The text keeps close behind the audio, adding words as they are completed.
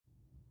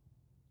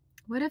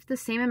What if the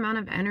same amount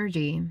of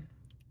energy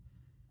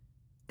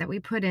that we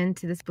put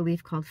into this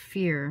belief called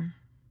fear,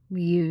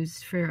 we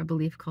used for a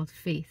belief called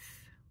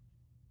faith?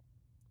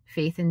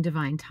 Faith in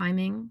divine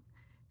timing,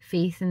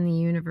 faith in the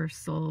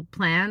universal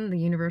plan, the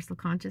universal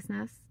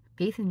consciousness,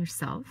 faith in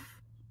yourself.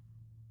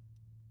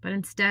 But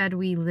instead,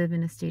 we live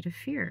in a state of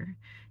fear.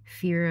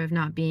 Fear of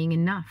not being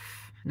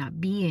enough,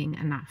 not being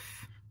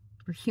enough.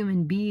 We're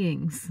human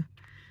beings.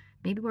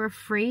 Maybe we're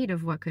afraid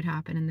of what could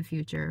happen in the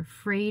future,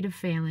 afraid of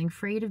failing,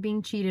 afraid of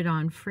being cheated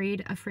on,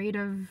 afraid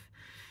of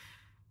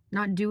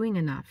not doing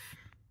enough,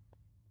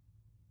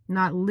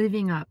 not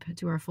living up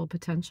to our full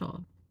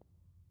potential.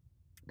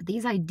 But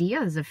these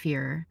ideas of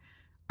fear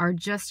are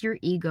just your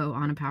ego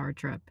on a power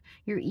trip.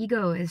 Your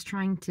ego is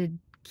trying to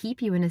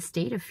keep you in a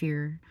state of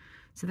fear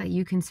so that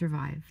you can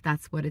survive.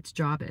 That's what its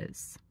job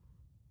is.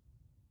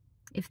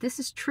 If this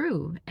is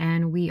true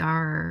and we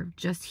are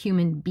just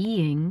human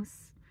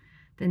beings,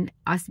 then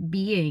us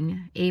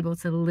being able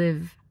to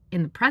live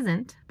in the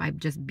present by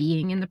just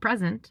being in the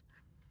present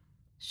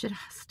should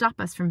stop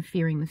us from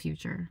fearing the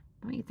future,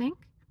 don't you think?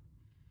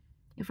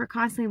 If we're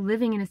constantly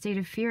living in a state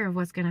of fear of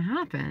what's going to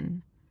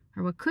happen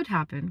or what could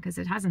happen because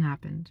it hasn't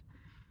happened,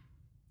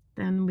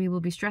 then we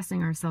will be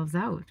stressing ourselves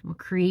out. We're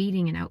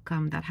creating an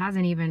outcome that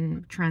hasn't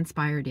even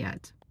transpired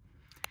yet.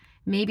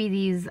 Maybe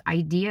these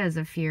ideas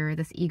of fear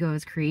this ego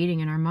is creating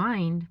in our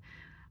mind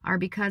are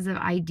because of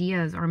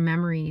ideas or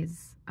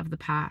memories of the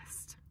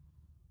past.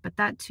 But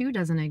that too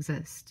doesn't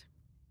exist.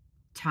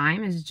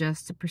 Time is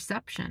just a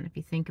perception, if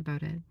you think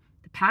about it.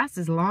 The past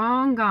is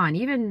long gone.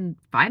 Even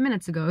 5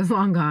 minutes ago is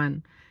long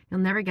gone. You'll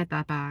never get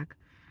that back.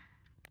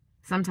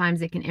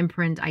 Sometimes it can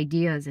imprint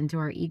ideas into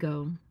our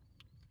ego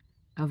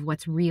of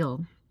what's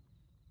real.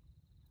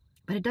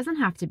 But it doesn't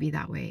have to be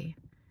that way.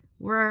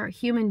 We're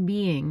human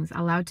beings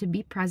allowed to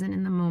be present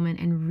in the moment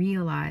and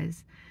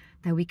realize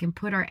that we can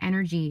put our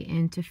energy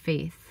into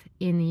faith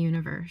in the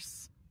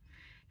universe.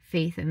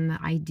 Faith in the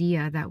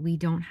idea that we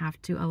don't have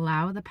to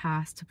allow the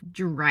past to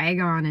drag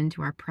on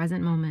into our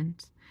present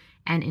moment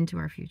and into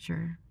our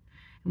future.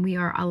 And we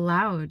are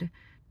allowed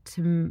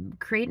to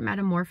create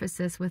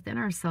metamorphosis within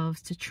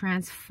ourselves to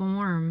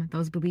transform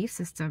those belief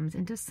systems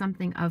into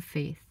something of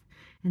faith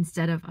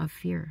instead of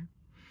fear.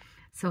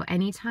 So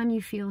anytime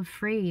you feel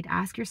afraid,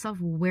 ask yourself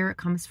where it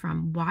comes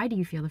from. Why do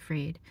you feel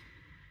afraid?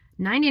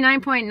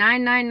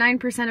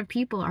 99.999% of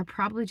people are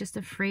probably just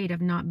afraid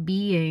of not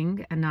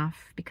being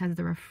enough because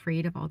they're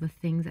afraid of all the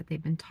things that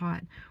they've been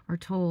taught or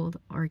told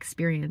or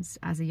experienced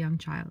as a young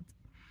child.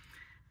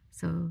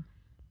 So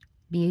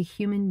be a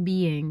human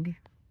being.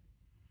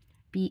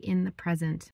 Be in the present.